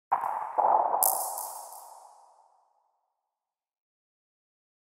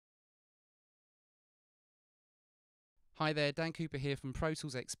Hi there, Dan Cooper here from Pro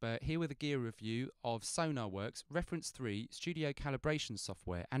Tools Expert, here with a gear review of Sonarworks Reference 3 Studio Calibration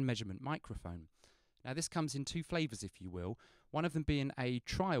Software and Measurement Microphone. Now this comes in two flavours, if you will, one of them being a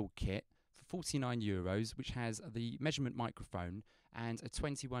trial kit for €49, which has the measurement microphone and a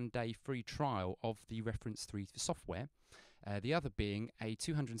 21-day free trial of the Reference 3 software. The other being a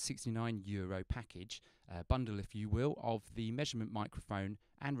 €269 package, bundle if you will, of the measurement microphone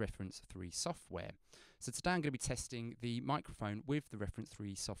and Reference 3 software. So today I'm going to be testing the microphone with the Reference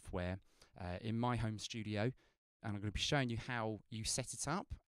 3 software in my home studio, and I'm going to be showing you how you set it up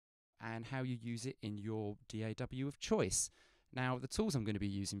and how you use it in your DAW of choice. Now the tools I'm going to be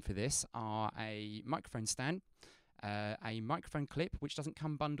using for this are a microphone stand, a microphone clip which doesn't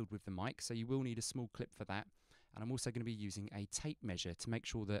come bundled with the mic, so you will need a small clip for that. And I'm also going to be using a tape measure to make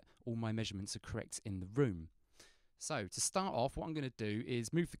sure that all my measurements are correct in the room. So to start off, what I'm going to do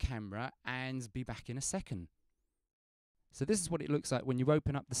is move the camera and be back in a second. So this is what it looks like when you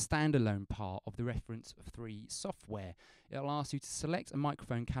open up the standalone part of the Reference 3 software. It'll ask you to select a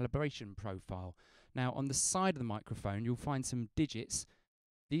microphone calibration profile. Now on the side of the microphone you'll find some digits.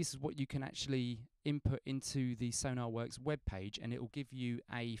 These is what you can actually input into the Sonarworks webpage, and it will give you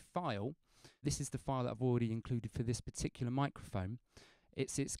a file. This is the file that I've already included for this particular microphone.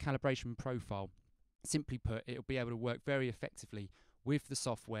 It's its calibration profile. Simply put, it'll be able to work very effectively with the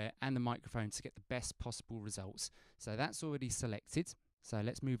software and the microphone to get the best possible results. So that's already selected. So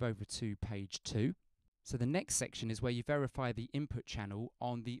let's move over to page 2. So the next section is where you verify the input channel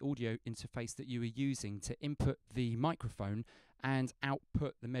on the audio interface that you are using to input the microphone and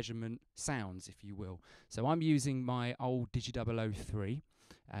output the measurement sounds, if you will. So I'm using my old Digi003.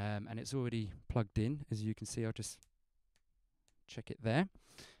 And it's already plugged in, as you can see. I'll just check it there,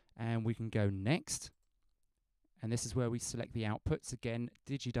 and we can go next, and this is where we select the outputs again.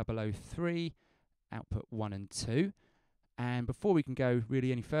 Digi003 output 1 and 2, and before we can go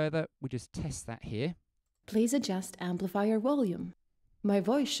really any further, we just test that here. Please adjust amplifier volume. My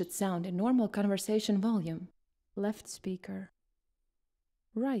voice should sound in normal conversation volume. Left speaker,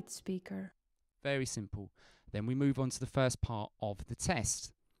 right speaker. Very simple. Then we move on to the first part of the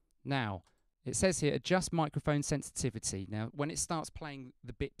test. Now, it says here, adjust microphone sensitivity. Now, when it starts playing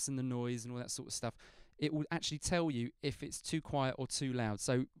the bips and the noise and all that sort of stuff, it will actually tell you if it's too quiet or too loud.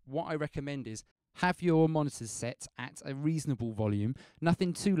 So what I recommend is have your monitors set at a reasonable volume.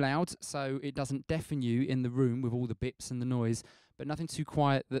 Nothing too loud, so it doesn't deafen you in the room with all the bips and the noise, but nothing too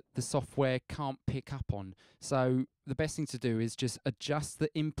quiet that the software can't pick up on. So the best thing to do is just adjust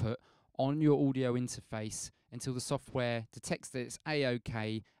the input on your audio interface until the software detects that it's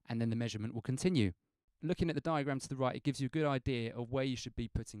A-OK, and then the measurement will continue. Looking at the diagram to the right, it gives you a good idea of where you should be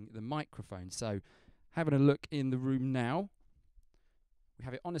putting the microphone. So having a look in the room now, we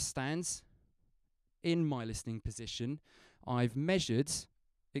have it on a stand in my listening position. I've measured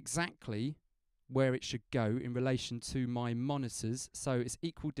exactly where it should go in relation to my monitors, so it's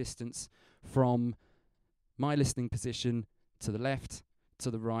equal distance from my listening position to the left, to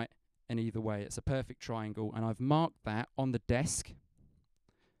the right, and either way. It's a perfect triangle, and I've marked that on the desk,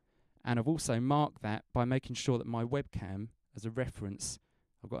 and I've also marked that by making sure that my webcam, as a reference,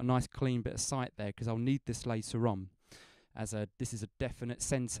 I've got a nice clean bit of sight there because I'll need this later on, as this is a definite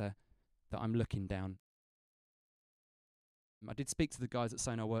centre that I'm looking down. I did speak to the guys at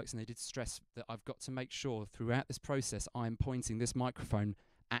Sonarworks, and they did stress that I've got to make sure throughout this process I'm pointing this microphone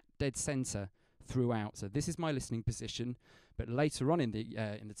at dead centre throughout. So this is my listening position, but later on in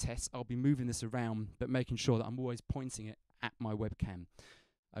the test I'll be moving this around, but making sure that I'm always pointing it at my webcam.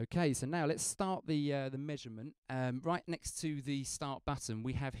 Okay, so now let's start the measurement. Right next to the start button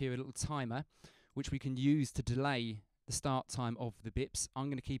we have here a little timer which we can use to delay the start time of the bips. I'm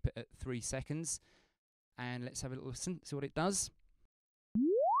going to keep it at 3 seconds, and let's have a little listen, see what it does.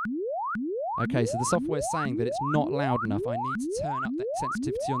 Okay, so the software is saying that it's not loud enough. I need to turn up that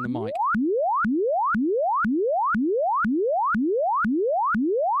sensitivity on the mic.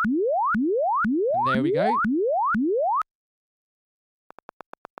 And there we go.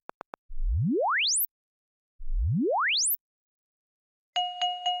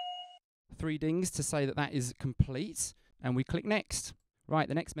 Three dings to say that that is complete, and we click next. Right,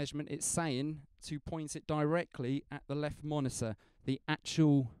 the next measurement, it's saying to point it directly at the left monitor, the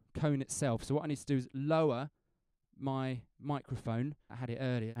actual cone itself. So what I need to do is lower my microphone, I had it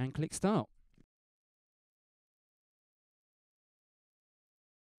earlier, and click start.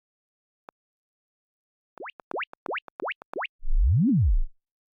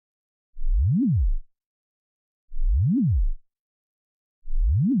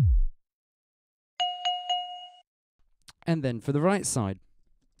 And then for the right side.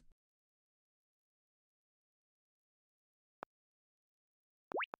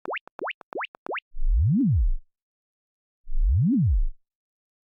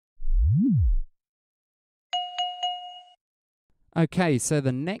 Okay, so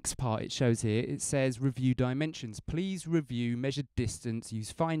the next part it shows here, it says review dimensions. Please review measured distance,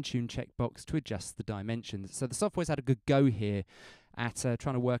 use fine-tune checkbox to adjust the dimensions. So the software's had a good go here at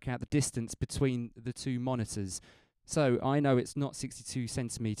trying to work out the distance between the two monitors. So I know it's not 62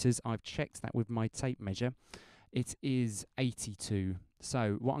 centimeters. I've checked that with my tape measure. It is 82.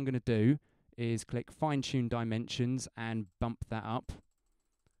 So what I'm going to do is click fine-tune dimensions and bump that up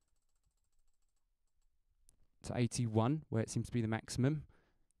to 81, where it seems to be the maximum.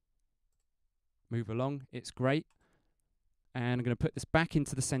 Move along, it's great. And I'm going to put this back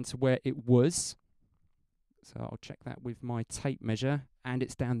into the center where it was. So I'll check that with my tape measure, and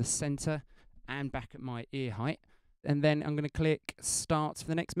it's down the center and back at my ear height. And then I'm going to click start for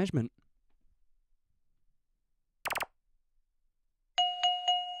the next measurement.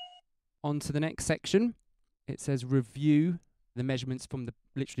 On to the next section. It says review the measurements from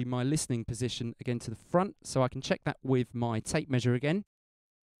literally my listening position again to the front, so I can check that with my tape measure again,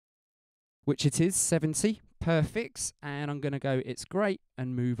 which it is 70, perfect, and I'm going to go it's great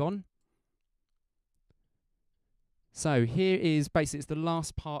and move on. So here is basically, it's the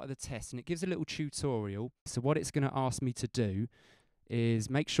last part of the test, and it gives a little tutorial. So what it's going to ask me to do is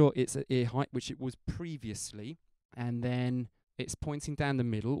make sure it's at ear height, which it was previously, and then it's pointing down the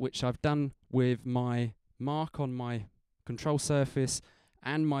middle, which I've done with my mark on my control surface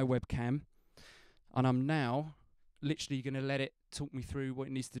and my webcam, and I'm now literally going to let it talk me through what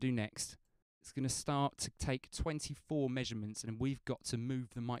it needs to do next. It's going to start to take 24 measurements, and we've got to move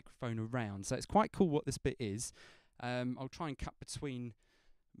the microphone around. So it's quite cool what this bit is. I'll try and cut between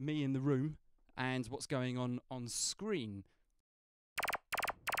me in the room and what's going on screen.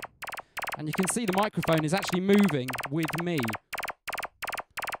 And you can see the microphone is actually moving with me.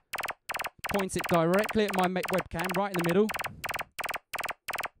 Point it directly at my webcam, right in the middle.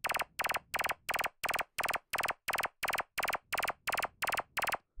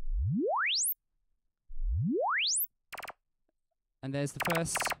 And there's the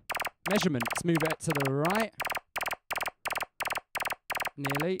first measurement. Let's move it to the right.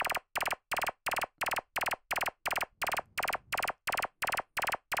 Nearly.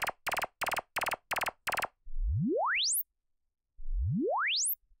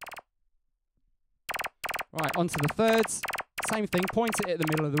 Right, on to the thirds. Same thing, point it at the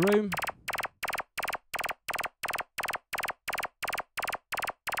middle of the room.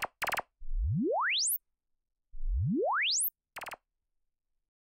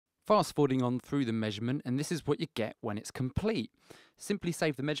 Fast forwarding on through the measurement, and this is what you get when it's complete. Simply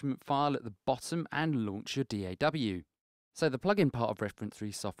save the measurement file at the bottom and launch your DAW. So the plugin part of Reference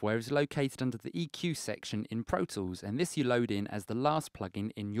 3 software is located under the EQ section in Pro Tools, and this you load in as the last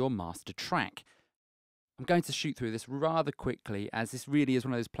plugin in your master track. I'm going to shoot through this rather quickly, as this really is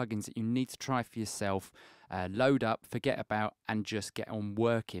one of those plugins that you need to try for yourself, load up, forget about, and just get on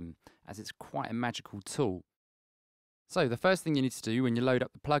working, as it's quite a magical tool. So the first thing you need to do when you load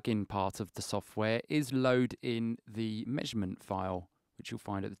up the plugin part of the software is load in the measurement file, which you'll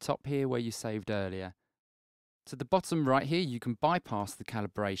find at the top here where you saved earlier. To the bottom right here, you can bypass the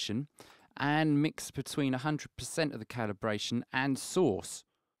calibration and mix between 100% of the calibration and source.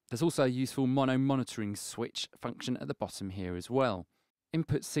 There's also a useful mono monitoring switch function at the bottom here as well.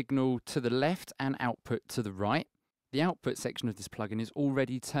 Input signal to the left and output to the right. The output section of this plugin is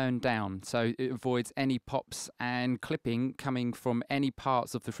already turned down, so it avoids any pops and clipping coming from any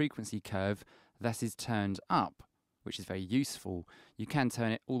parts of the frequency curve that is turned up, which is very useful. You can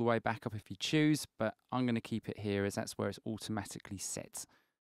turn it all the way back up if you choose, but I'm going to keep it here as that's where it's automatically set.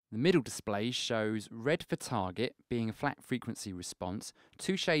 The middle display shows red for target, being a flat frequency response,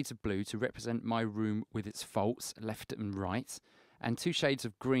 2 shades of blue to represent my room with its faults, left and right, and 2 shades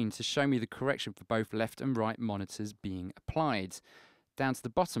of green to show me the correction for both left and right monitors being applied. Down to the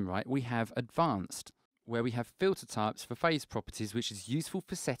bottom right, we have Advanced, where we have filter types for phase properties, which is useful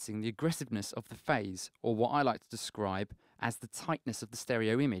for setting the aggressiveness of the phase, or what I like to describe as the tightness of the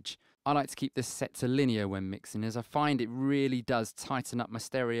stereo image. I like to keep this set to linear when mixing, as I find it really does tighten up my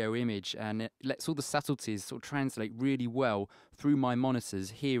stereo image, and it lets all the subtleties sort of translate really well through my monitors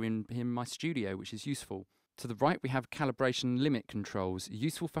here in my studio, which is useful. To the right, we have calibration limit controls,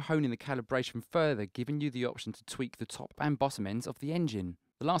 useful for honing the calibration further, giving you the option to tweak the top and bottom ends of the engine.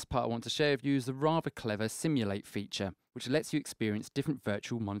 The last part I want to share with you is the rather clever Simulate feature, which lets you experience different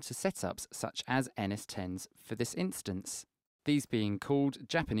virtual monitor setups, such as NS10s for this instance. These being called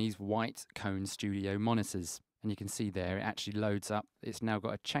Japanese white cone studio monitors. And you can see there, it actually loads up. It's now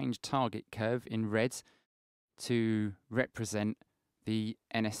got a change target curve in red to represent the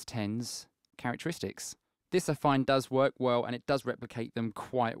NS10's characteristics. This I find does work well, and it does replicate them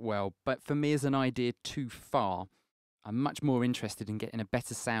quite well, but for me as an idea too far. I'm much more interested in getting a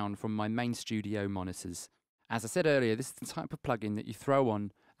better sound from my main studio monitors. As I said earlier, this is the type of plugin that you throw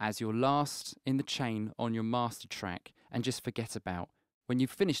on as your last in the chain on your master track and just forget about. When you've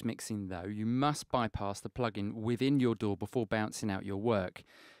finished mixing though, you must bypass the plugin within your DAW before bouncing out your work.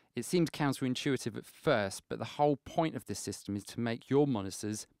 It seems counterintuitive at first, but the whole point of this system is to make your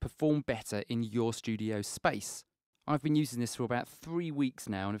monitors perform better in your studio space. I've been using this for about 3 weeks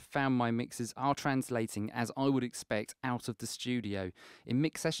now and have found my mixes are translating as I would expect out of the studio. In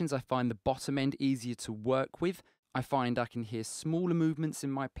mix sessions I find the bottom end easier to work with. I find I can hear smaller movements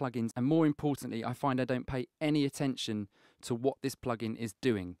in my plugins, and more importantly I find I don't pay any attention to what this plugin is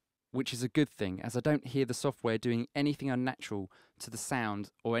doing, which is a good thing as I don't hear the software doing anything unnatural to the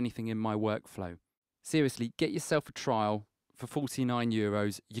sound or anything in my workflow. Seriously, get yourself a trial for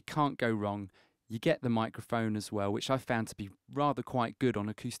 €49. You can't go wrong. You get the microphone as well, which I found to be rather quite good on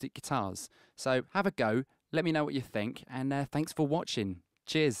acoustic guitars. So have a go, let me know what you think, and thanks for watching.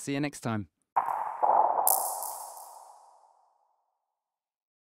 Cheers, see you next time.